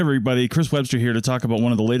Everybody, Chris Webster here to talk about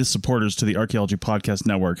one of the latest supporters to the Archaeology Podcast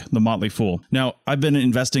Network, The Motley Fool. Now, I've been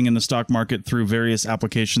investing in the stock market through various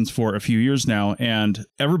applications for a few years now, and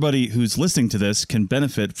everybody who's listening to this can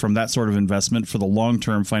benefit from that sort of investment for the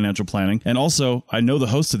long-term financial planning. And also, I know the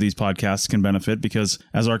hosts of these podcasts can benefit because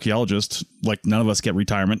as archaeologists, like none of us get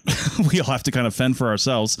retirement. We all have to kind of fend for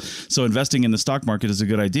ourselves. So investing in the stock market is a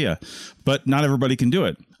good idea, but not everybody can do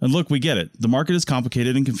it. And look, we get it. The market is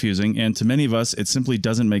complicated and confusing, and to many of us, it simply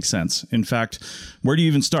doesn't make sense. In fact, where do you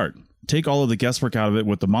even start? Take all of the guesswork out of it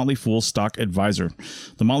with the Motley Fool Stock Advisor.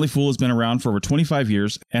 The Motley Fool has been around for over 25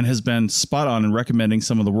 years and has been spot on in recommending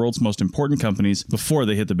some of the world's most important companies before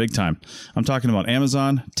they hit the big time. I'm talking about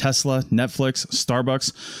Amazon, Tesla, Netflix,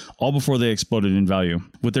 Starbucks, all before they exploded in value.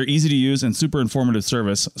 With their easy to use and super informative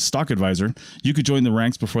service, Stock Advisor, you could join the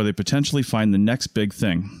ranks before they potentially find the next big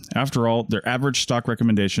thing. After all, their average stock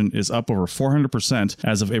recommendation is up over 400%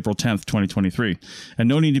 as of April 10th, 2023. And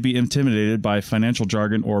no need to be intimidated by financial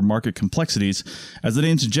jargon or market complexities. As the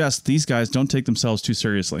name suggests, these guys don't take themselves too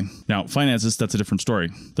seriously. Now, finances, that's a different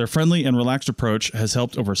story. Their friendly and relaxed approach has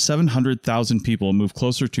helped over 700,000 people move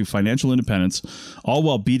closer to financial independence, all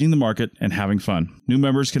while beating the market and having fun. New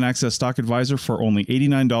members can access Stock Advisor for only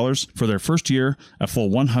 $89 for their first year, a full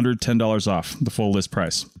 $110 off the full list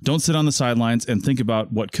price. Don't sit on the sidelines and think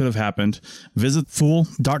about what could have happened. Visit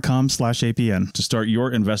fool.com/APN to start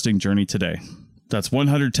your investing journey today. That's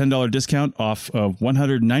 $110 discount off of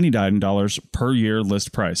 $199 per year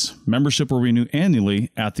list price. Membership will renew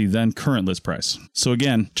annually at the then current list price. So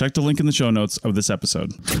again, check the link in the show notes of this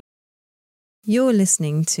episode. You're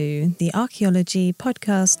listening to the Archaeology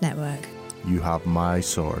Podcast Network. You have my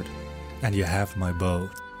sword. And you have my bow.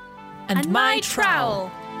 And my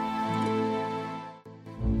trowel.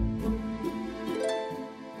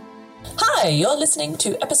 Hi, you're listening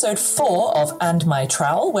to episode 4 of And My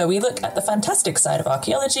Trowel, where we look at the fantastic side of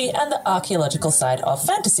archaeology and the archaeological side of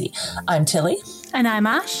fantasy. I'm Tilly. And I'm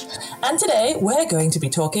Ash. And today we're going to be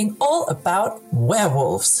talking all about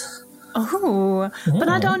werewolves. Oh, but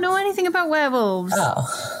I don't know anything about werewolves. Oh.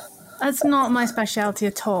 That's not my specialty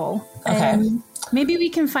at all. Okay. Maybe we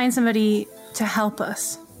can find somebody to help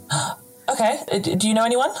us. Okay. Do you know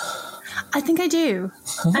anyone? I think I do.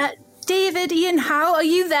 David, Ian Howe, are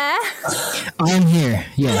you there? I'm here,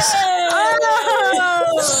 yes.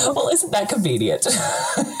 Oh! Well, isn't that convenient?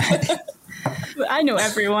 I know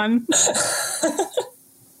everyone.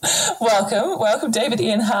 Welcome, David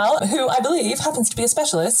Ian Howe, who I believe happens to be a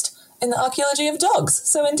specialist in the archaeology of dogs.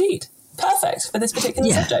 So indeed, perfect for this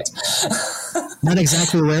particular subject. Not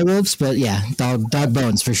exactly werewolves, but yeah, dog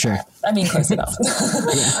bones for sure. I mean, close enough.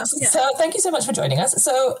 Yeah. So thank you so much for joining us.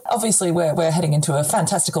 So obviously we're heading into a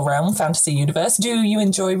fantastical realm, fantasy universe. Do you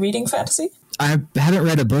enjoy reading fantasy? I haven't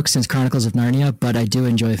read a book since Chronicles of Narnia, but I do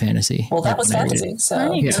enjoy fantasy. Well, that was fantasy,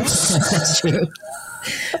 so... Yeah, that's true.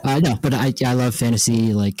 No, but I love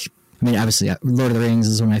fantasy, like... I mean, obviously, Lord of the Rings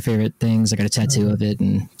is one of my favorite things. I got a tattoo of it,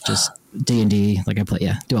 and just D&D, like I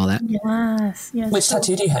play, do all that. Yes. Which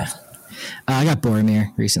tattoo do you have? I got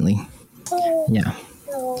Boromir recently. Yeah.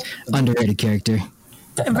 Underrated character.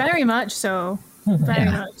 Definitely. Very much so. Very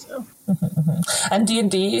much so. And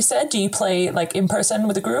D&D, you said? Do you play, like, in person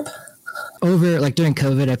with a group? Over, like, during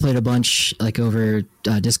COVID, I played a bunch, like, over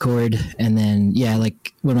Discord, and then,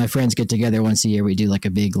 like, when my friends get together once a year, we do, like, a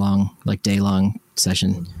big, long, like, day-long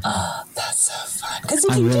session. Oh, that's so fun.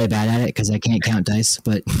 I'm really bad at it because I can't count dice,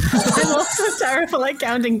 but... I'm also terrible at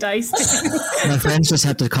counting dice, too. My friends just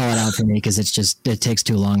have to call it out for me because it takes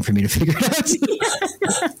too long for me to figure it out.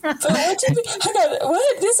 But hang on,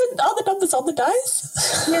 what? Isn't all the numbers on the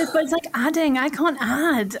dice? Yeah, but it's like adding. I can't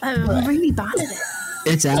add. I'm really bad at it.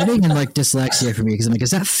 It's adding and like dyslexia for me because I'm like, is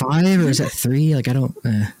that 5 or is that 3? Like, I don't.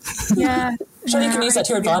 Yeah. Sure, you can use that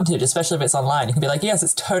to your advantage, especially if it's online. You can be like, yes,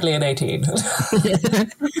 it's totally an 18. But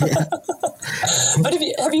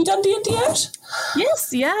have you done D&D yet?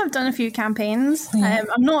 Yes, I've done a few campaigns.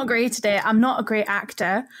 I'm not great at it. I'm not a great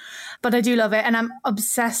actor, but I do love it. And I'm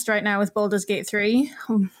obsessed right now with Baldur's Gate 3.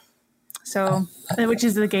 So, which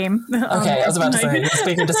is the game. Okay, I was about to say, you're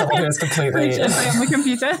speaking to someone who is completely... on the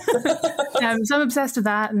computer. So I'm obsessed with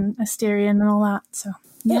that and Asterion and all that. So,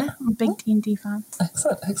 yeah, I'm a big D&D fan.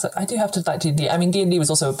 Excellent. I do have to like D&D. I mean, D&D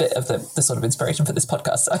was also a bit of the sort of inspiration for this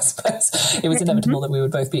podcast, so I suppose it was inevitable that we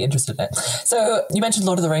would both be interested in it. So you mentioned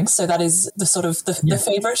Lord of the Rings, so that is the sort of the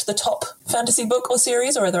favourite, the top fantasy book or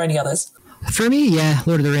series, or are there any others? For me,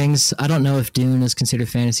 Lord of the Rings. I don't know if Dune is considered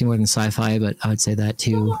fantasy more than sci-fi, but I would say that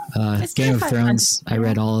too. Game of Thrones, I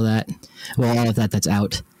read all of that. Well, all of that's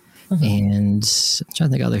out. Mm-hmm. And I'm trying to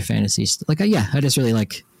think of other fantasies. Like, I just really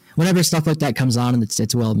like whenever stuff like that comes on and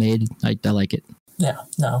it's well made. I like it. Yeah,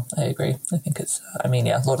 no, I agree. I think it's,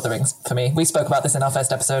 Lord of the Rings for me. We spoke about this in our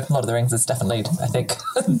first episode. Lord of the Rings is definitely, I think,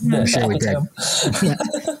 the Yeah.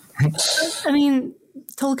 I mean,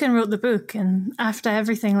 Tolkien wrote the book, and after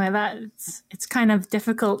everything like that, it's kind of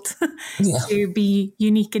difficult to be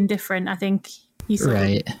unique and different. I think he sort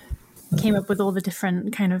of came up with all the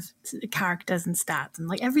different kind of characters and stats and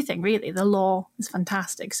like everything, really. The lore is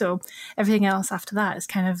fantastic. So everything else after that is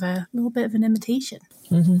kind of a little bit of an imitation.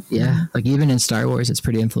 Mm-hmm. Yeah, like even in Star Wars, it's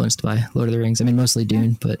pretty influenced by Lord of the Rings. I mean, mostly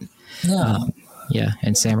Dune, but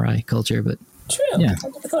and samurai culture, but true. Yeah.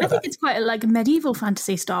 I think it's quite like a medieval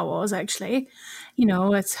fantasy Star Wars, actually. You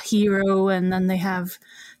know, it's hero and then they have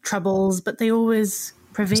troubles, but they always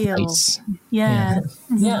prevail. Yeah,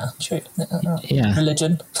 true. Yeah.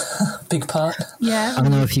 Religion, big part. Yeah. I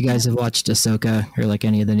don't know if you guys have watched Ahsoka or like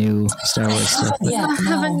any of the new Star Wars stuff. I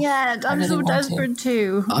haven't yet. I'm so desperate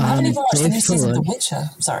to. I haven't even watched the new season of Filoni. The Witcher.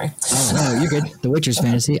 Sorry. Oh, no, you're good. The Witcher's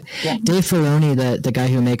fantasy. Dave Filoni, the guy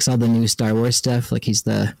who makes all the new Star Wars stuff, like he's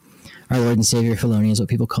our Lord and Savior Filoni is what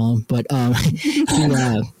people call him. But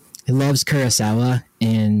he loves Kurosawa,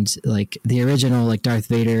 and like the original like Darth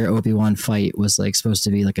Vader Obi-Wan fight was like supposed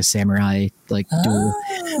to be like a samurai like duel.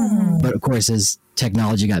 But of course, as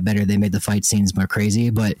technology got better, they made the fight scenes more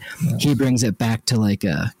crazy. But he brings it back to like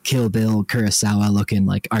a Kill Bill Kurosawa looking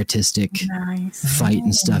like artistic fight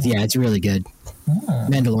and stuff. Yeah, it's really good.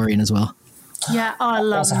 Mandalorian as well. Yeah, I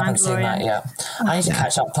love also haven't seen that Mandalorian. yet. I need to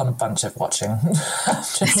catch up on a bunch of watching.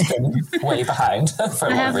 I've just been way behind for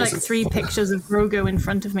a I lot have of like reasons. 3 pictures of Grogu in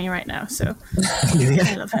front of me right now, so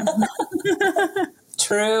I love him.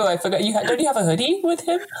 True, I forgot. Don't you have a hoodie with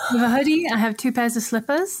him? I have a hoodie. I have 2 pairs of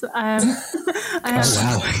slippers. I have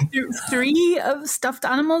 3 stuffed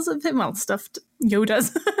animals of him. Well, stuffed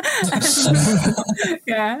Yodas.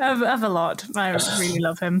 I have a lot. I really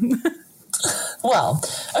love him. Well,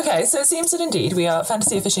 okay, so it seems that indeed we are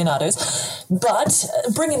fantasy aficionados, but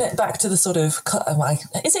bringing it back to the sort of,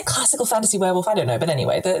 is it classical fantasy werewolf? I don't know, but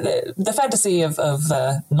anyway, the fantasy of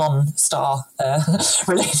non-star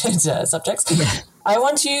related subjects. Yeah. I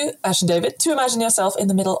want you, Ash and David, to imagine yourself in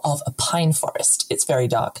the middle of a pine forest. It's very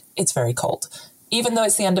dark. It's very cold. Even though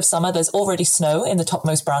it's the end of summer, there's already snow in the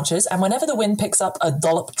topmost branches, and whenever the wind picks up, a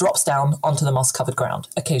dollop drops down onto the moss-covered ground,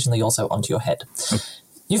 occasionally also onto your head.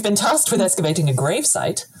 You've been tasked with excavating a grave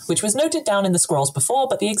site, which was noted down in the scrolls before,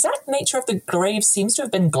 but the exact nature of the grave seems to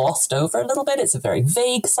have been glossed over a little bit. It's a very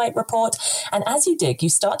vague site report. And as you dig, you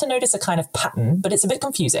start to notice a kind of pattern, but it's a bit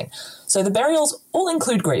confusing. So the burials all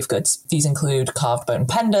include grave goods. These include carved bone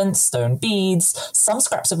pendants, stone beads, some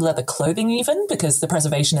scraps of leather clothing even, because the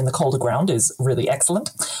preservation in the colder ground is really excellent.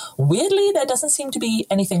 Weirdly, there doesn't seem to be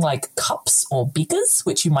anything like cups or beakers,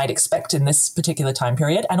 which you might expect in this particular time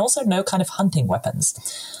period, and also no kind of hunting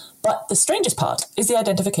weapons. But the strangest part is the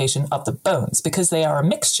identification of the bones, because they are a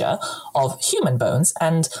mixture of human bones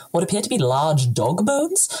and what appear to be large dog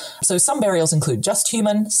bones. So some burials include just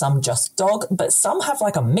human, some just dog, but some have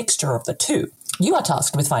like a mixture of the two. You are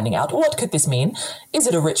tasked with finding out, what could this mean? Is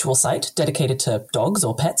it a ritual site dedicated to dogs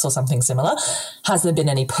or pets or something similar? Has there been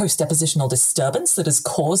any post-depositional disturbance that has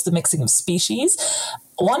caused the mixing of species?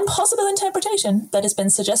 One possible interpretation that has been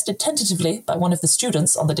suggested tentatively by one of the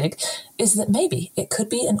students on the dig is that maybe it could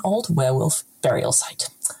be an old werewolf burial site.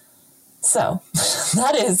 So,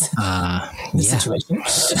 that is the situation.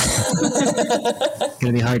 It's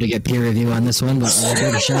going to be hard to get peer review on this one, but we'll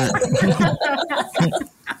give it a shot.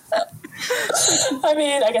 I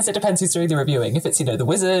mean, I guess it depends who's doing the reviewing. If it's, the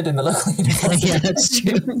wizard in the local university, Yeah, that's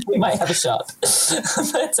true. we might have a shot.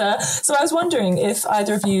 But so I was wondering if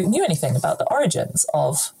either of you knew anything about the origins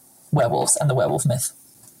of werewolves and the werewolf myth.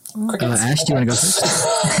 Ash, do you want to go first?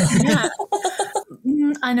 Yeah.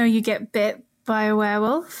 I know you get bit by a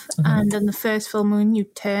werewolf, and on the first full moon you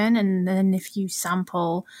turn, and then if you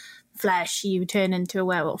sample flesh, you turn into a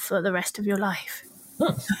werewolf for the rest of your life.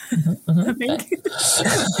 I think.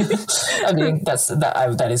 I mean,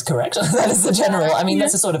 that is correct. That is the general. I mean,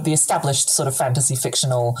 that's a sort of the established sort of fantasy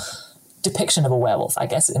fictional depiction of a werewolf, I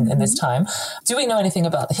guess, in this time. Do we know anything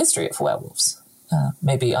about the history of werewolves?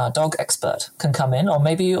 Maybe our dog expert can come in, or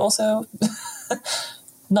maybe also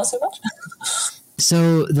not so much.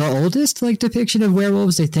 So the oldest depiction of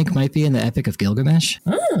werewolves I think might be in the Epic of Gilgamesh,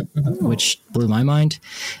 which blew my mind.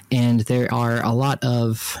 And there are a lot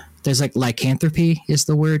of there's lycanthropy is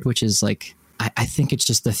the word, which is I think it's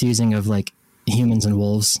just the fusing of humans and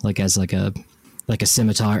wolves, as a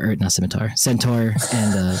scimitar or not scimitar, centaur,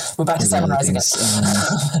 and we're back to summarizing it.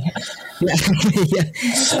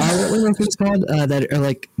 What were things called that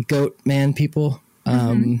are goat man people?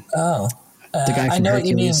 The guy from I know Hercules. what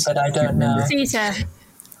you mean, but I don't know. Caesar.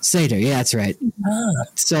 Satyr, yeah, that's right.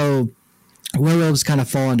 So werewolves kind of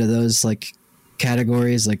fall into those like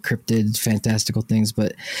categories, like cryptid, fantastical things.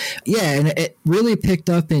 But yeah, and it really picked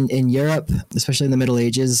up in Europe, especially in the Middle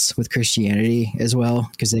Ages with Christianity as well,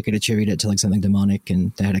 because they could attribute it to like something demonic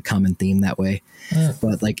and they had a common theme that way.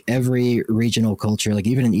 But like every regional culture, like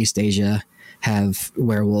even in East Asia, have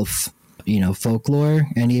werewolf, folklore,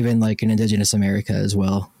 and even like in indigenous America as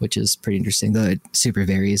well, which is pretty interesting, though it super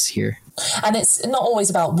varies here. And it's not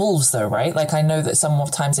always about wolves though, right? Like I know that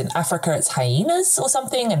sometimes in Africa it's hyenas or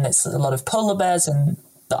something, and it's a lot of polar bears in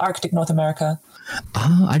the Arctic North America.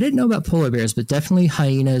 I didn't know about polar bears, but definitely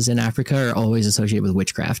hyenas in Africa are always associated with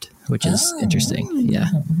witchcraft, which is interesting. Yeah,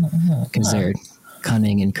 because they're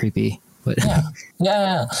cunning and creepy. But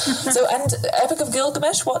yeah. So, and Epic of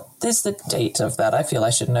Gilgamesh, what is the date of that? I feel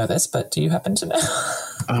I should know this, but do you happen to know?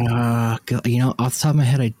 Off the top of my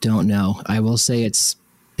head, I don't know. I will say it's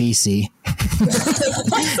BC.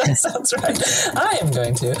 That sounds right. I am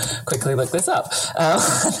going to quickly look this up.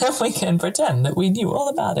 Then we can pretend that we knew all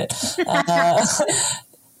about it.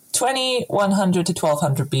 2100 to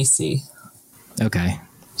 1200 BC. Okay,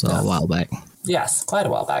 so a while back. Yes, quite a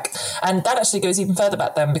while back. And that actually goes even further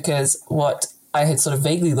back then, because what I had sort of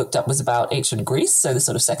vaguely looked up was about ancient Greece, so the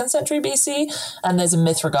sort of 2nd century BC. And there's a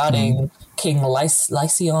myth regarding King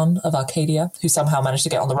Lycaon of Arcadia, who somehow managed to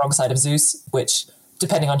get on the wrong side of Zeus, which,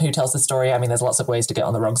 depending on who tells the story, I mean, there's lots of ways to get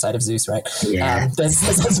on the wrong side of Zeus, right? Yeah. There's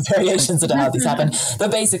lots of variations of how these happen.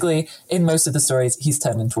 But basically, in most of the stories, he's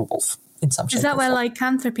turned into a wolf in some shape. Is that where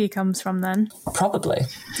lycanthropy comes from then? Probably,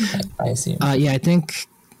 I assume. Yeah, I think...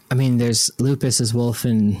 I mean, there's lupus as wolf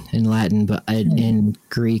in Latin, but in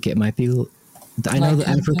Greek it might be... I know the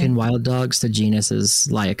African wild dogs, the genus is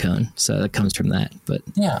Lycaon, so it comes from that. But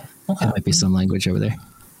it might be some language over there.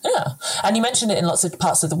 Yeah, and you mentioned it in lots of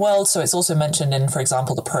parts of the world, so it's also mentioned in, for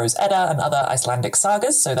example, the Prose Edda and other Icelandic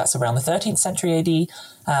sagas, so that's around the 13th century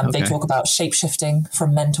AD. They talk about shape-shifting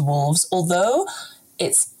from men to wolves, although...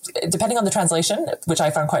 it's, depending on the translation, which I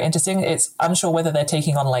found quite interesting, it's unsure whether they're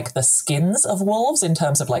taking on like the skins of wolves in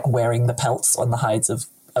terms of like wearing the pelts on the hides of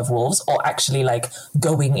wolves, or actually like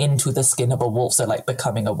going into the skin of a wolf, so like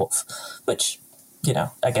becoming a wolf, which,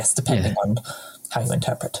 I guess depending on how you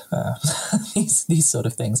interpret these sort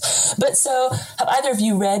of things. But so have either of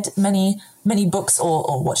you read many books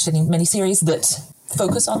or watched many series that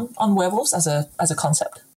focus on werewolves as a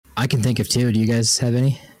concept? I can think of two. Do you guys have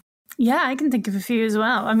any? Yeah, I can think of a few as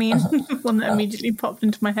well. I mean, one that immediately popped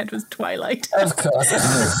into my head was Twilight. Of course.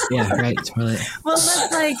 Yeah, right. Twilight. Well,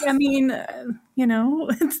 that's like, I mean,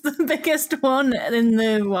 it's the biggest one in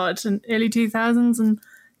the, early 2000s and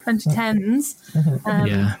 2010s.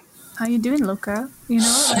 Yeah. How you doing, Luca?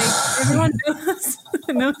 Everyone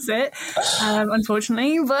knows it,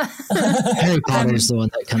 unfortunately. But Harry Potter is the one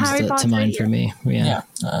that comes to mind for me. Yeah.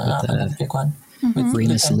 With, big one. With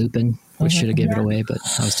Remus Lupin. Which should have given it away, but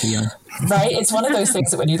I was too young. Right? It's one of those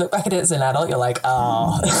things that when you look back at it as an adult, you're like,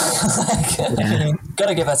 oh.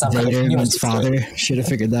 Gotta give us something. Vader's father should have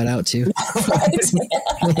figured that out too.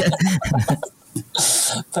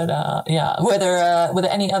 But were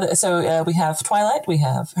there any other? So we have Twilight, we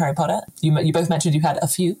have Harry Potter. You both mentioned you had a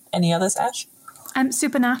few. Any others, Ash?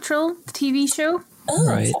 Supernatural, the TV show. Oh,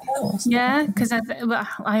 right. Yeah, because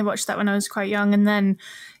I watched that when I was quite young, and then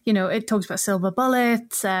it talks about silver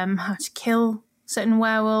bullets, how to kill certain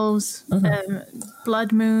werewolves,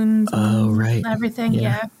 blood moons. Oh, right. Everything.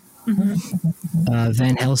 Yeah.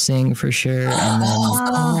 Van Helsing for sure, and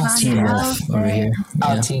then Teen Wolf over here.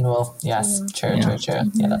 Oh, Teen Wolf, yes, true.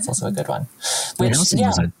 Yeah, that's also a good one. Van Helsing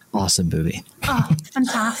is an awesome movie. Oh,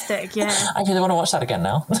 fantastic! Yeah, I really want to watch that again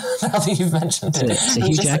now. Now that you've mentioned it, it's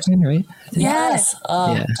Hugh Jackman, right? Yes,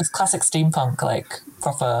 just classic steampunk, like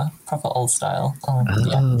proper old style.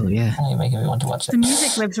 Yeah. You're making me want to watch it. The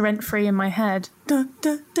music lives rent free in my head. Da,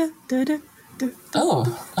 da, da, da, da. Oh,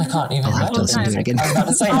 I can't even. I'll have to listen to it again. I was about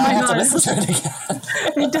to say, I have to listen to it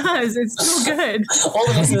again. It does. It's so good. All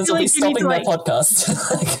the listeners will be stopping their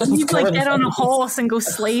podcast. You could get on a horse and go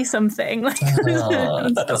slay something.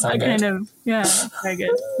 That does sound good. Very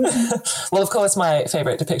good. Well, of course, my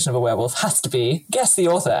favourite depiction of a werewolf has to be, guess the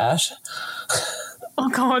author, Ash. Oh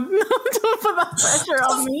God, no, don't put that pressure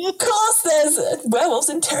on me. Of course, there's werewolves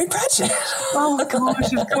in Terry Pratchett. Oh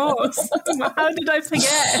gosh, of course. How did I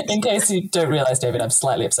forget? In case you don't realise, David, I'm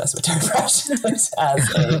slightly obsessed with Terry Pratchett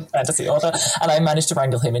as a fantasy author, and I managed to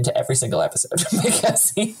wrangle him into every single episode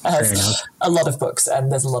because he has a lot of books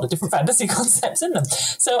and there's a lot of different fantasy concepts in them.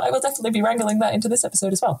 So I will definitely be wrangling that into this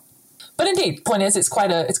episode as well. But indeed, point is, it's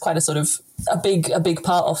quite a sort of a big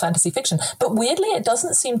part of fantasy fiction. But weirdly, it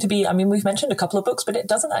doesn't seem to be. I mean, we've mentioned a couple of books, but it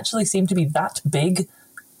doesn't actually seem to be that big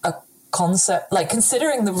a concept, like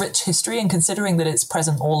considering the rich history and considering that it's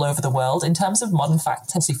present all over the world, in terms of modern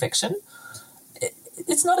fantasy fiction,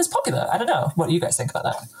 it's not as popular. I don't know. What do you guys think about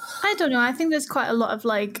that? I don't know. I think there's quite a lot of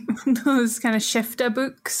like those kind of shifter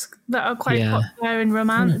books that are quite popular in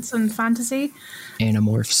romance and fantasy.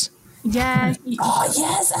 Animorphs. Yeah. Oh,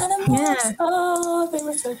 yes, Animorphs. Yeah. Oh, they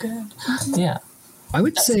were so good. Yeah. I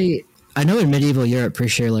would say, I know in medieval Europe for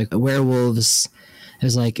sure, like werewolves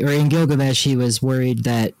is like, or in Gilgamesh, he was worried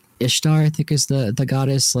that Ishtar, I think is the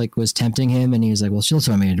goddess, like was tempting him, and he was like, well, she'll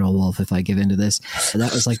turn me into a wolf if I give into this. So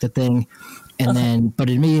that was like the thing. And then, but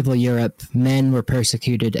in medieval Europe, men were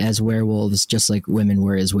persecuted as werewolves, just like women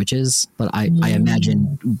were as witches. But I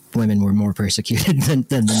imagine women were more persecuted than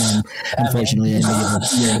the men, unfortunately, in medieval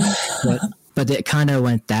Europe. But it kind of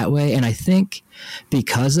went that way. And I think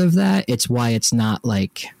because of that, it's why it's not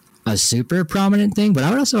like a super prominent thing. But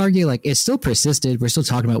I would also argue like it still persisted. We're still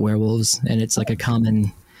talking about werewolves, and it's like a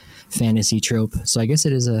common fantasy trope. So I guess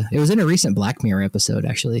it was in a recent Black Mirror episode,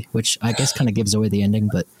 actually, which I guess kind of gives away the ending,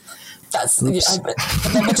 but I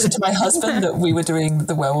mentioned to my husband that we were doing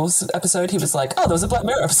the werewolves episode. He was like, oh, there was a Black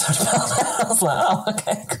Mirror episode about that. I was like, oh,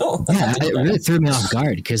 okay, cool. Yeah, it really threw me off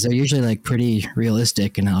guard because they're usually like pretty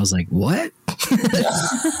realistic, and I was like, what?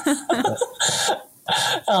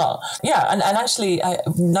 Oh, yeah. And actually,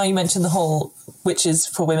 now you mentioned the whole witches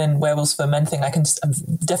for women, werewolves for men thing. I can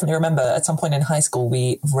definitely remember at some point in high school,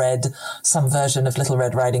 we read some version of Little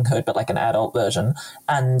Red Riding Hood, but like an adult version.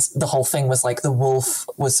 And the whole thing was like the wolf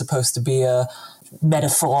was supposed to be a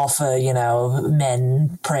metaphor for,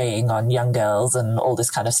 men preying on young girls and all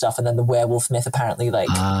this kind of stuff. And then the werewolf myth apparently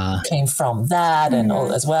came from that and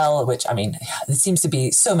all as well, which, I mean, there seems to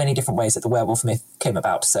be so many different ways that the werewolf myth came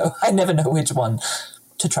about. So I never know which one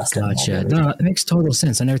to trust. Gotcha. No, it makes total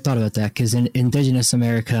sense. I never thought about that because in indigenous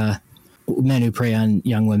America, men who prey on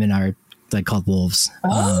young women are like called wolves.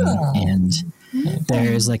 And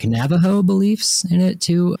there's like Navajo beliefs in it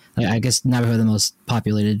too. Like, I guess Navajo are the most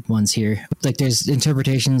populated ones here. Like there's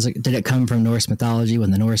interpretations like, did it come from Norse mythology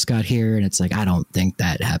when the Norse got here? And it's like, I don't think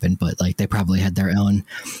that happened, but like they probably had their own.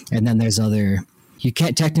 And then there's you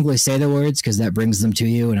can't technically say the words because that brings them to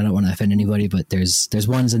you, and I don't want to offend anybody, but there's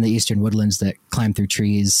ones in the eastern woodlands that climb through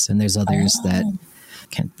trees, and there's others that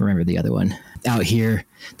can't remember the other one. Out here,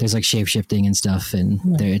 there's like shape-shifting and stuff, and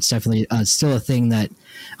it's definitely still a thing that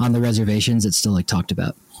on the reservations it's still like talked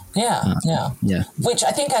about. Yeah. Which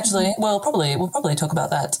I think actually, we'll probably talk about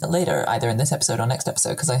that later, either in this episode or next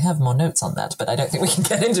episode, because I have more notes on that, but I don't think we can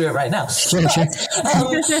get into it right now. Sure.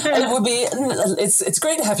 It would be, it's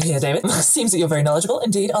great to have you here, David. Seems that you're very knowledgeable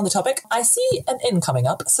indeed on the topic. I see an inn coming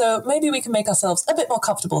up, so maybe we can make ourselves a bit more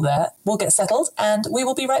comfortable there. We'll get settled, and we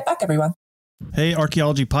will be right back, everyone. Hey,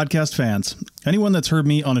 Archaeology Podcast fans. Anyone that's heard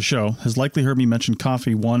me on a show has likely heard me mention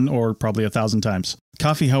coffee 1 or probably 1,000 times.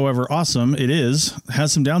 Coffee, however awesome it is,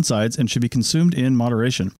 has some downsides and should be consumed in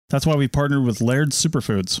moderation. That's why we partnered with Laird's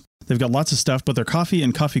Superfoods. They've got lots of stuff, but their coffee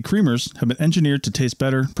and coffee creamers have been engineered to taste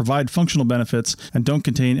better, provide functional benefits, and don't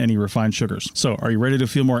contain any refined sugars. So, are you ready to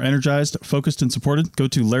feel more energized, focused, and supported? Go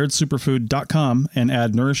to lairdsuperfood.com and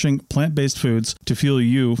add nourishing, plant-based foods to fuel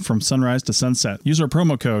you from sunrise to sunset. Use our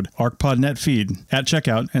promo code ARCPODNETFEED at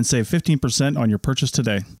checkout and save 15% on your purchase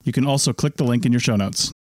today. You can also click the link in your show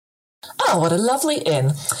notes. Oh, what a lovely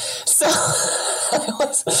inn. So,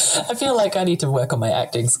 I feel like I need to work on my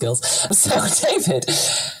acting skills. So, David,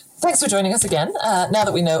 thanks for joining us again. Now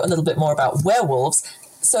that we know a little bit more about werewolves,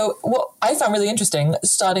 so what I found really interesting,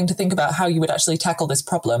 starting to think about how you would actually tackle this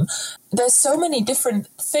problem, there's so many different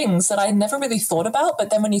things that I never really thought about, but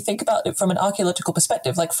then when you think about it from an archaeological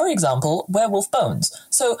perspective, like, for example, werewolf bones.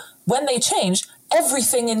 So when they change,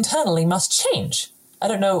 everything internally must change. I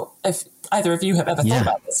don't know if either of you have ever thought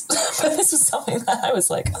about this, but this was something that I was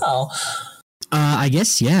like, oh. I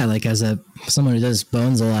guess, yeah, like as someone who does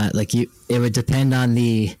bones a lot, like it would depend on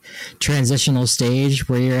the transitional stage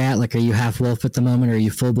where you're at. Like, are you half wolf at the moment? Or are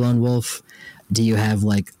you full blown wolf? Do you have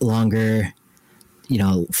like longer,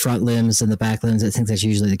 front limbs and the back limbs? I think that's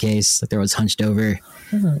usually the case. Like they're always hunched over.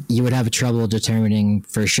 Mm-hmm. You would have trouble determining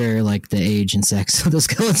for sure, like the age and sex of the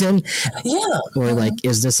skeleton. Yeah. Or like,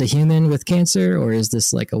 is this a human with cancer? Or is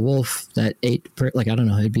this like a wolf that ate, I don't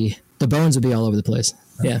know. The bones would be all over the place.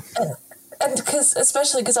 Yeah. And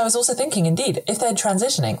especially because I was also thinking, indeed, if they're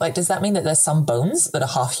transitioning, like, does that mean that there's some bones that are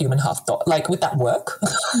half human, half dog? Like, would that work?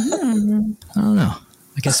 I don't know.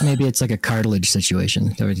 I guess maybe it's like a cartilage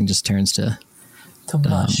situation. Everything just turns to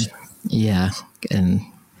mush. Yeah. And,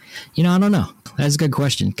 I don't know. That's a good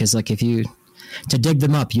question. Because, like, to dig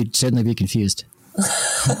them up, you'd certainly be confused.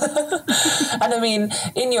 And I mean,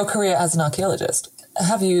 in your career as an archaeologist,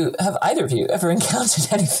 have either of you ever encountered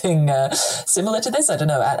anything similar to this? I don't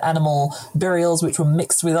know, animal burials which were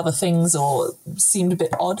mixed with other things or seemed a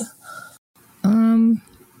bit odd?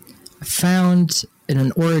 Found in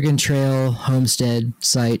an Oregon Trail homestead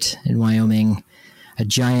site in Wyoming a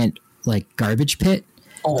giant like garbage pit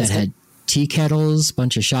that had tea kettles,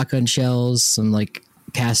 bunch of shotgun shells, some like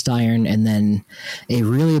cast iron, and then a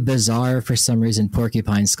really bizarre, for some reason,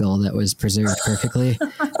 porcupine skull that was preserved perfectly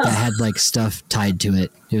that had like stuff tied to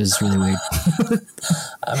it. It was really weird.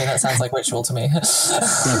 I mean, that sounds like ritual to me.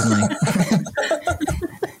 Definitely.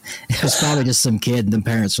 It was probably just some kid and the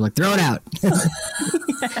parents were like, throw it out.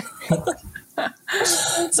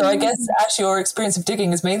 So I guess, Ash, your experience of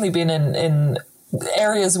digging has mainly been in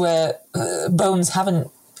areas where bones haven't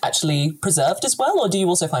actually preserved as well, or do you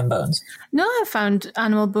also find bones? No, I found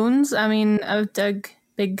animal bones. I mean, I've dug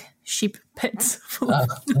big sheep pits full of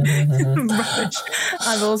rubbish.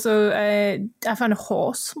 I've also I found a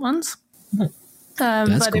horse once. But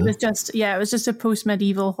cool. It was just a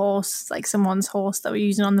post-medieval horse, like someone's horse that we're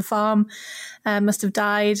using on the farm. Must have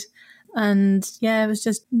died. And yeah, it was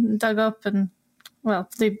just dug up and, well,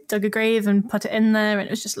 they dug a grave and put it in there, and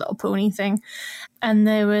it was just a little pony thing. And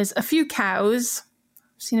there was a few cows.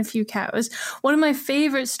 I've seen a few cows. One of my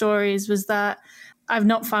favourite stories was that I've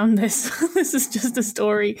not found this. This is just a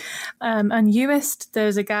story. On Uist,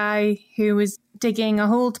 there's a guy who was digging a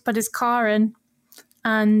hole to put his car in,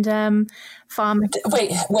 and farming.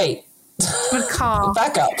 Wait. A car.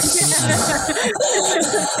 Back up.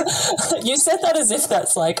 You said that as if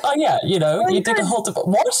that's like, oh yeah, you dig a hole to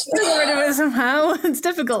what? Get rid of it somehow. It's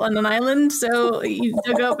difficult on an island, so he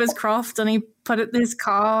dug up his croft and he put his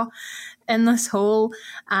car in this hole,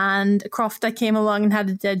 and a crofter came along and had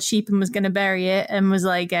a dead sheep and was going to bury it, and was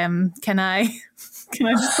like, can I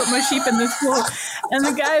just put my sheep in this hole? And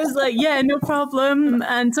the guy was like, yeah, no problem.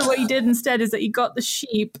 And so what he did instead is that he got the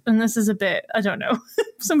sheep, and this is a bit, I don't know,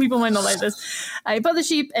 some people might not like this. He put the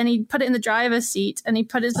sheep and he put it in the driver's seat, and he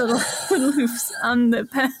put his little hoofs on the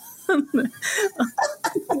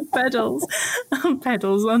pedals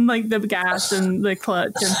on like the gas and the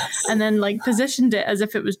clutch, and then like positioned it as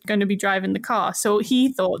if it was going to be driving the car. So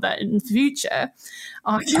he thought that in the future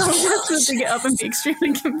archaeologists would dig it up and be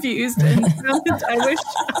extremely confused, and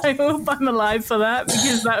I hope I'm alive for that,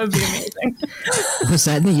 because that would be amazing. Was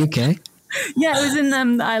that in the UK? Yeah, it was in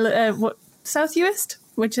the island, South Uist,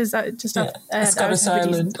 which is just off Scottish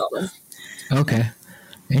Island. Okay.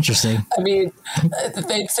 Interesting. I mean,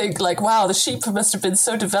 they'd think like, wow, the sheep must have been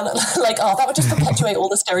so developed. Like, oh, that would just perpetuate all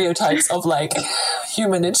the stereotypes of like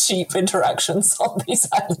human and sheep interactions on these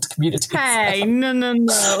island communities. Hey, no.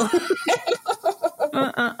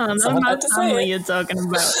 That's not family you're talking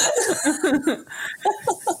about.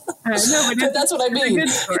 But that's what I mean.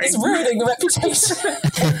 It's ruining the reputation.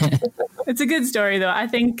 It's a good story, though. I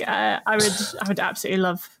think I would absolutely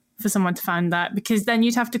love for someone to find that, because then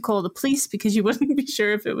you'd have to call the police, because you wouldn't be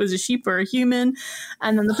sure if it was a sheep or a human,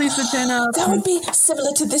 and then the police would turn up. That would be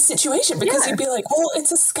similar to this situation, because you'd be like, well,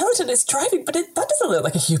 it's a skeleton, it's driving, but that doesn't look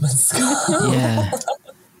like a human skull. Yeah.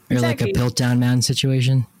 Or like a Piltdown Man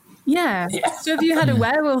situation. Yeah. So if you had a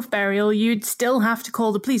werewolf burial, you'd still have to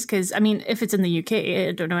call the police, because, I mean, if it's in the UK,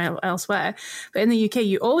 I don't know elsewhere, but in the UK,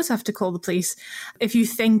 you always have to call the police if you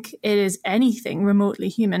think it is anything remotely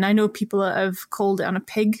human. I know people that have called it on a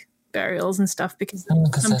pig burials and stuff, because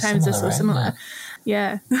sometimes they're so similar.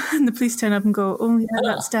 Yeah. And the police turn up and go, oh, yeah,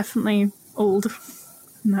 that's definitely old.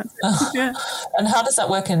 And that's it. Yeah. And how does that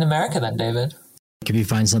work in America then, David? Could you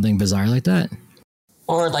find something bizarre like that?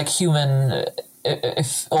 Or like human...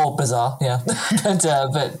 or bizarre, yeah,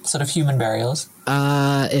 but sort of human burials.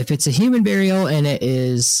 If it's a human burial and it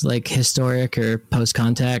is like historic or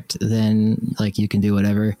post-contact, then like you can do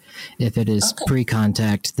whatever. If it is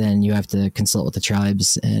pre-contact, then you have to consult with the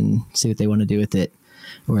tribes and see what they want to do with it,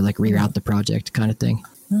 or like reroute the project kind of thing.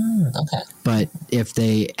 Okay. But if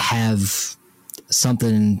they have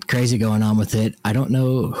something crazy going on with it, I don't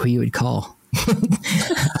know who you would call.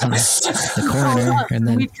 The coroner, and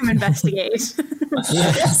then we'd come investigate.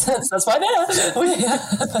 Yes, that's why they're.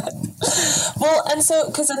 Well, and so,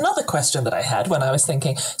 because another question that I had when I was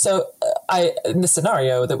thinking, so in the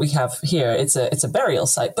scenario that we have here, it's a burial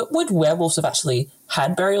site, but would werewolves have actually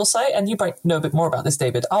had burial site? And you might know a bit more about this,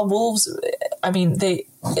 David. Are wolves? I mean,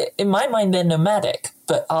 in my mind, they're nomadic,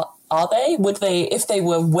 but are they? Would they, if they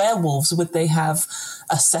were werewolves, would they have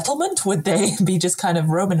a settlement? Would they be just kind of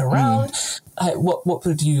roaming around? What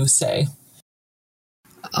would you say?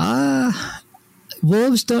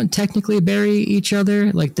 wolves don't technically bury each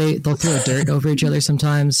other. Like they'll throw dirt over each other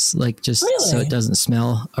sometimes, like just so it doesn't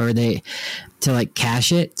smell, or to like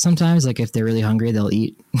cache it sometimes. Like if they're really hungry, they'll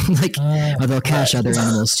eat or they'll cache other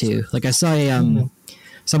animals too. Like I saw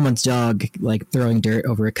someone's dog like throwing dirt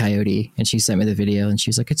over a coyote, and she sent me the video, and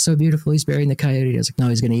she's like, "It's so beautiful. He's burying the coyote." I was like, "No,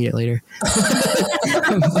 he's going to eat it later."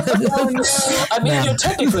 I mean, you're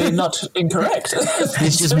technically not incorrect.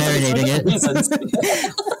 He's just marinating it.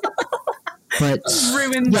 But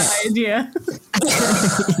ruined the idea.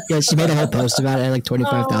 Yeah, she made a whole post about it. I had like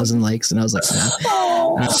 25,000 likes, and I was like,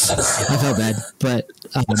 nah. I felt bad, but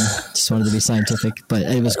just wanted to be scientific. But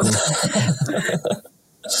it was cool.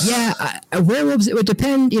 Yeah, werewolves. It would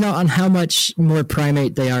depend, on how much more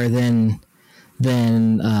primate they are than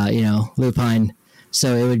lupine.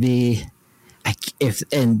 So it would be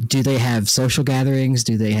do they have social gatherings?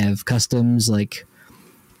 Do they have customs? Like,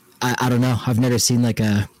 I don't know. I've never seen like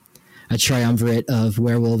a triumvirate of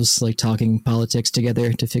werewolves like talking politics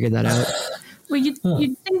together to figure that out. Well, you'd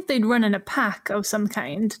think they'd run in a pack of some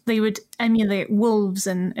kind. They would emulate wolves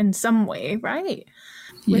in some way, right?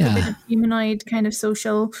 With a bit of humanoid kind of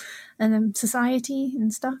social and society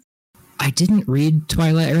and stuff. I didn't read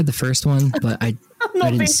Twilight. I read the first one, but I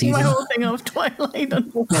didn't see my them. whole thing of Twilight.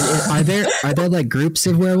 Are there like groups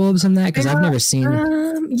of werewolves in that? Because I've never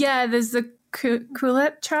seen. Yeah, there's the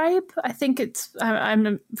Kulit tribe. I think it's.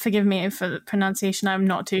 I'm forgive me for the pronunciation. I'm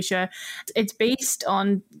not too sure. It's based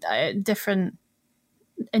on different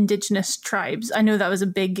indigenous tribes. I know that was a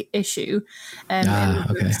big issue.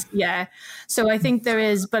 Okay. Yeah. So I think there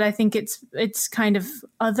is, but I think it's kind of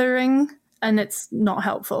othering, and it's not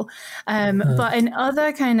helpful. But in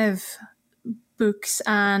other kind of books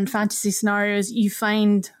and fantasy scenarios, you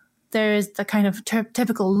find there's the kind of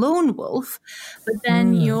typical lone wolf, but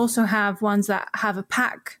then you also have ones that have a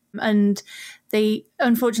pack, and they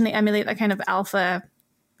unfortunately emulate that kind of alpha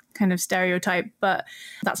kind of stereotype, but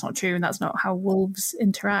that's not true, and that's not how wolves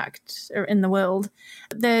interact or in the world.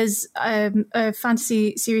 There's a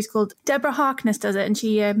fantasy series called Deborah Harkness does it, and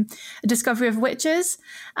she a discovery of witches,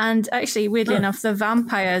 and actually weirdly enough the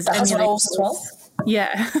vampires emulate wolves as well.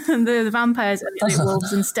 Yeah, the vampires emulate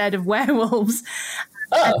wolves instead of werewolves.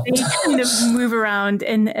 And they kind of move around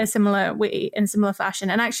in a similar way, in similar fashion.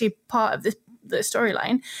 And actually part of the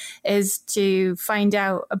storyline is to find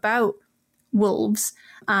out about wolves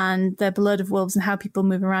and the blood of wolves and how people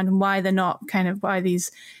move around and why they're not why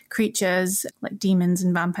these creatures like demons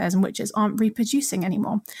and vampires and witches aren't reproducing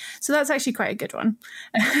anymore. So that's actually quite a good one,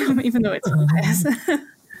 even though it's vampires.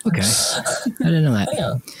 Okay. I didn't know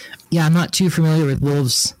that. Yeah, I'm not too familiar with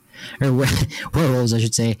wolves, or werewolves, I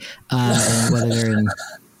should say, and whether they're in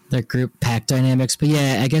their group pack dynamics. But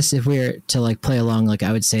yeah, I guess if we were to like play along, like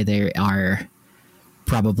I would say there are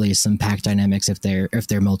probably some pack dynamics if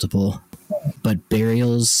they're multiple. But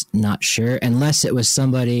burials, not sure, unless it was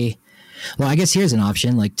somebody. Well, I guess here's an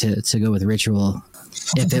option, like to go with ritual.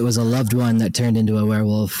 If it was a loved one that turned into a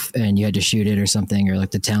werewolf and you had to shoot it or something, or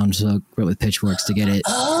like the townsfolk went with pitchforks to get it,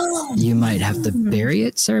 you might have to bury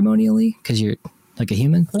it ceremonially because you're like a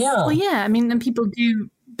human. Yeah. Well, yeah. I mean, and people do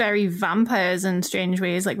bury vampires in strange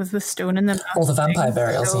ways, like with the stone in them. All the vampire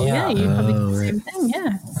burials, so, yeah. You probably do the same thing,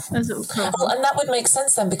 yeah. Well, and that would make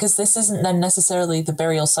sense then, because this isn't then necessarily the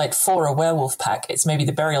burial site for a werewolf pack. It's maybe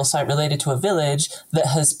the burial site related to a village that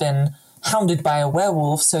has been hounded by a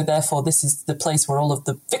werewolf, so therefore this is the place where all of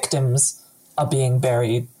the victims are being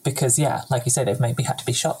buried because, yeah, like you say, they've maybe had to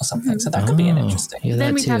be shot or something. So that could be an interesting. Yeah,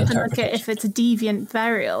 then we'd have to look at if it's a deviant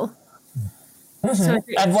burial. So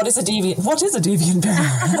and what is a deviant? What is a deviant burial?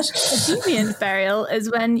 A deviant burial is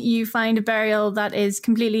when you find a burial that is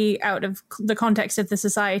completely out of the context of the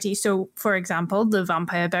society. So, for example, the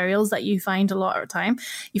vampire burials that you find a lot of the time,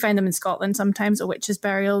 you find them in Scotland sometimes, or witches'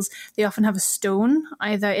 burials. They often have a stone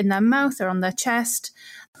either in their mouth or on their chest.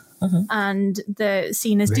 And the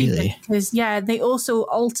scene is deviant because, they also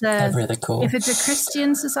alter. They're really cool. If it's a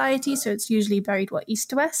Christian society, so it's usually buried east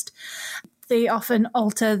to west. They often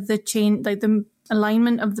alter the chain, like the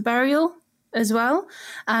alignment of the burial as well,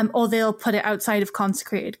 or they'll put it outside of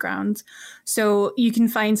consecrated grounds. So you can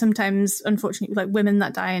find sometimes, unfortunately, like women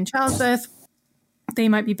that die in childbirth, they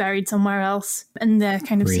might be buried somewhere else, and they're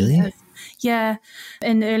kind of seen as,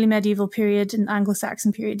 in the early medieval period and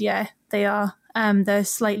Anglo-Saxon period, they are. They're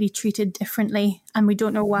slightly treated differently, and we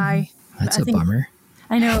don't know why. That's a bummer.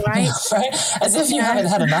 I know, right? Right? As if you haven't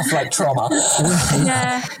had enough trauma.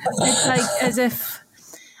 Yeah, it's like as if,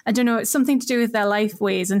 I don't know, it's something to do with their life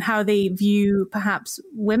ways and how they view perhaps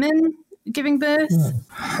women giving birth,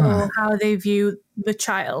 or how they view the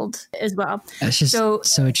child as well. That's just so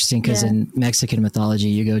interesting because in Mexican mythology,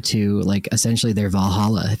 you go to like essentially their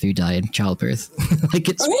Valhalla if you die in childbirth. Like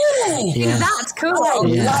it's really, yeah, that's cool. I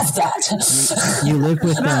love that. You live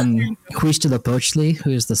with Huitzilopochtli,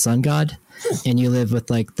 who is the sun god, and you live with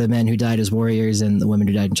like the men who died as warriors and the women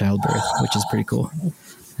who died in childbirth, which is pretty cool.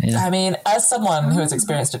 Yeah. I mean, as someone who has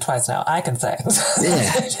experienced it twice now, I can say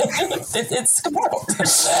it's comparable in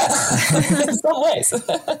some ways.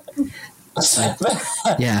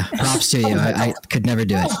 Yeah, props to you. I could never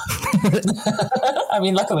do it. I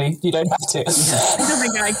mean, luckily, you don't have to. I don't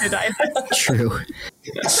think I could either. True.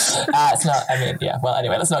 It's not, I mean, yeah, well,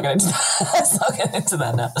 anyway, let's not get into that. Let's not get into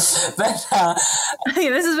that now. But,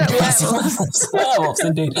 this is about werewolves. Werewolves,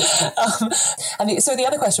 indeed. And so the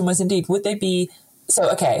other question was, indeed, would they be...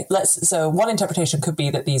 So one interpretation could be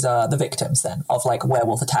that these are the victims then of like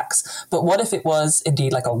werewolf attacks. But what if it was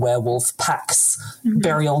indeed like a werewolf pack's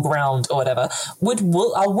burial ground or whatever?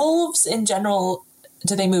 Are wolves in general,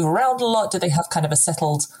 do they move around a lot? Do they have kind of a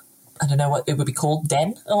settled, I don't know what it would be called,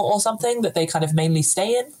 den or something that they kind of mainly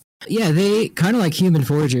stay in? Yeah, they kind of like human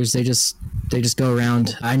foragers. They just go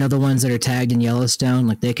around. I know the ones that are tagged in Yellowstone,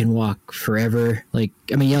 like they can walk forever. Like,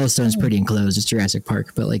 I mean, Yellowstone's pretty enclosed. It's Jurassic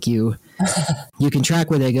Park, but like you can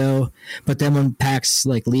track where they go. But then when packs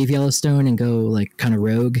like leave Yellowstone and go like kind of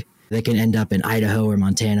rogue, they can end up in Idaho or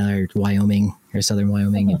Montana or Wyoming or southern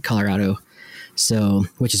Wyoming and Colorado. So,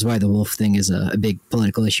 which is why the wolf thing is a big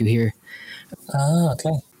political issue here. Oh,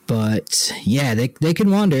 okay. But yeah, they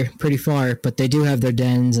can wander pretty far, but they do have their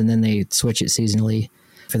dens and then they switch it seasonally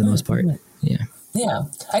for the most part. Yeah. Yeah.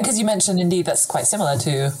 And because you mentioned, indeed, that's quite similar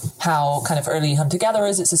to how kind of early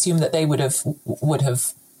hunter-gatherers, it's assumed that they would have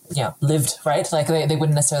lived, right? Like they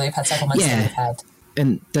wouldn't necessarily have had settlements. Yeah.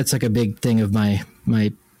 And that's like a big thing of my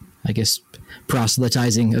I guess,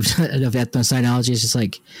 proselytizing of ethnocynology. It's just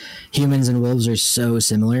like humans and wolves are so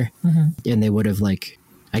similar. And they would have like,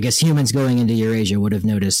 I guess humans going into Eurasia would have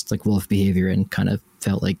noticed like wolf behavior and kind of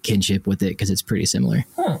felt like kinship with it because it's pretty similar.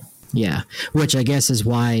 Yeah. Which I guess is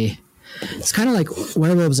why it's kind of like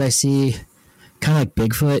werewolves I see kind of like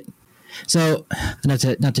Bigfoot. So not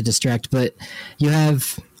to distract, but you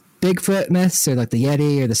have Bigfoot myths or like the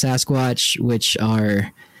Yeti or the Sasquatch, which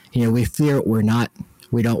are, we fear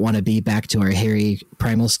we don't want to be back to our hairy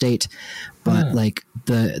primal state. But like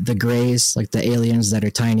the greys, like the aliens that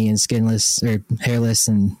are tiny and skinless or hairless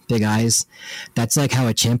and big eyes, that's like how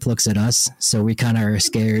a chimp looks at us. So we kind of are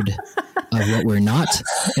scared of what we're not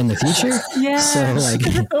in the future. Yeah. So like,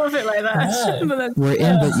 I thought of it like that. We're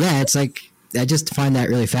in, but yeah, it's like, I just find that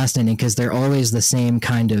really fascinating because they're always the same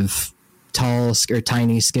kind of tall or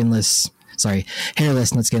tiny, hairless,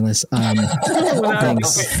 not skinless, things.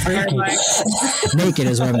 Naked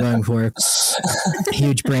is what I'm going for.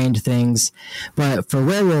 Huge brained things. But for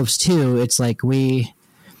werewolves too, it's like we,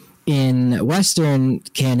 in Western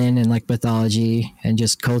canon and like mythology and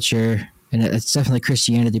just culture, and it's definitely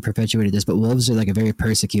Christianity perpetuated this, but wolves are like a very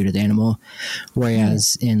persecuted animal.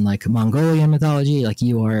 Whereas in like Mongolian mythology, like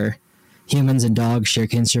humans and dogs share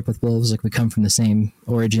kinship with wolves. Like we come from the same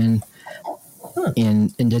origin.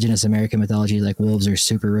 In indigenous American mythology, like wolves are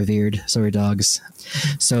super revered, so are dogs.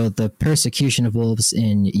 So the persecution of wolves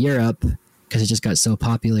in Europe, because it just got so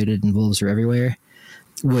populated and wolves were everywhere,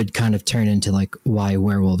 would kind of turn into like why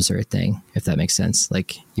werewolves are a thing, if that makes sense.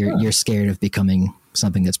 Like you're scared of becoming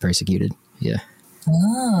something that's persecuted. Yeah.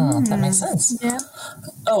 Oh, that makes sense. Yeah.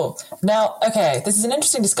 Oh, now, okay, this is an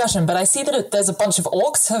interesting discussion, but I see that there's a bunch of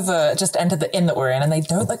orcs have just entered the inn that we're in, and they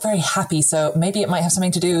don't look very happy, so maybe it might have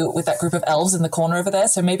something to do with that group of elves in the corner over there,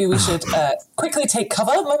 so maybe we should quickly take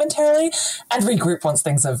cover momentarily and regroup once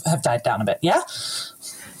things have died down a bit, yeah?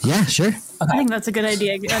 Yeah, sure. Okay. I think that's a good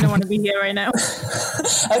idea. I don't want to be here right now.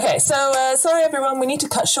 Okay, so sorry everyone, we need to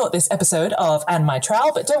cut short this episode of And My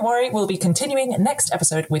Trowel, but don't worry, we'll be continuing next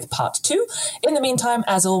episode with part 2. In the meantime,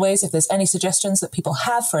 as always, if there's any suggestions that people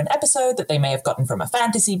have for an episode that they may have gotten from a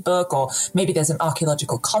fantasy book, or maybe there's an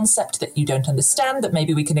archaeological concept that you don't understand that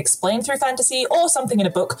maybe we can explain through fantasy, or something in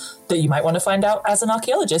a book that you might want to find out as an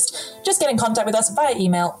archaeologist, just get in contact with us via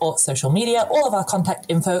email or social media. All of our contact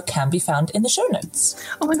info can be found in the show notes.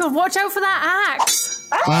 Oh my god, watch out for that axe!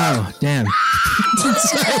 Oh, damn.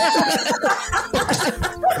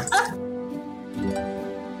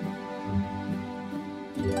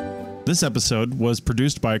 This episode was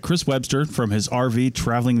produced by Chris Webster from his RV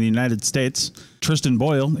traveling the United States, Tristan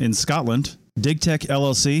Boyle in Scotland, DigTech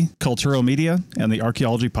LLC, Cultural Media, and the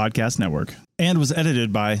Archaeology Podcast Network, and was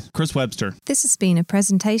edited by Chris Webster. This has been a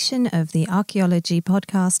presentation of the Archaeology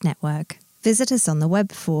Podcast Network. Visit us on the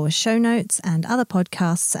web for show notes and other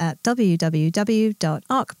podcasts at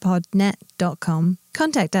www.archpodnet.com.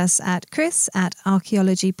 Contact us at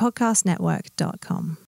chris@archaeologypodcastnetwork.com.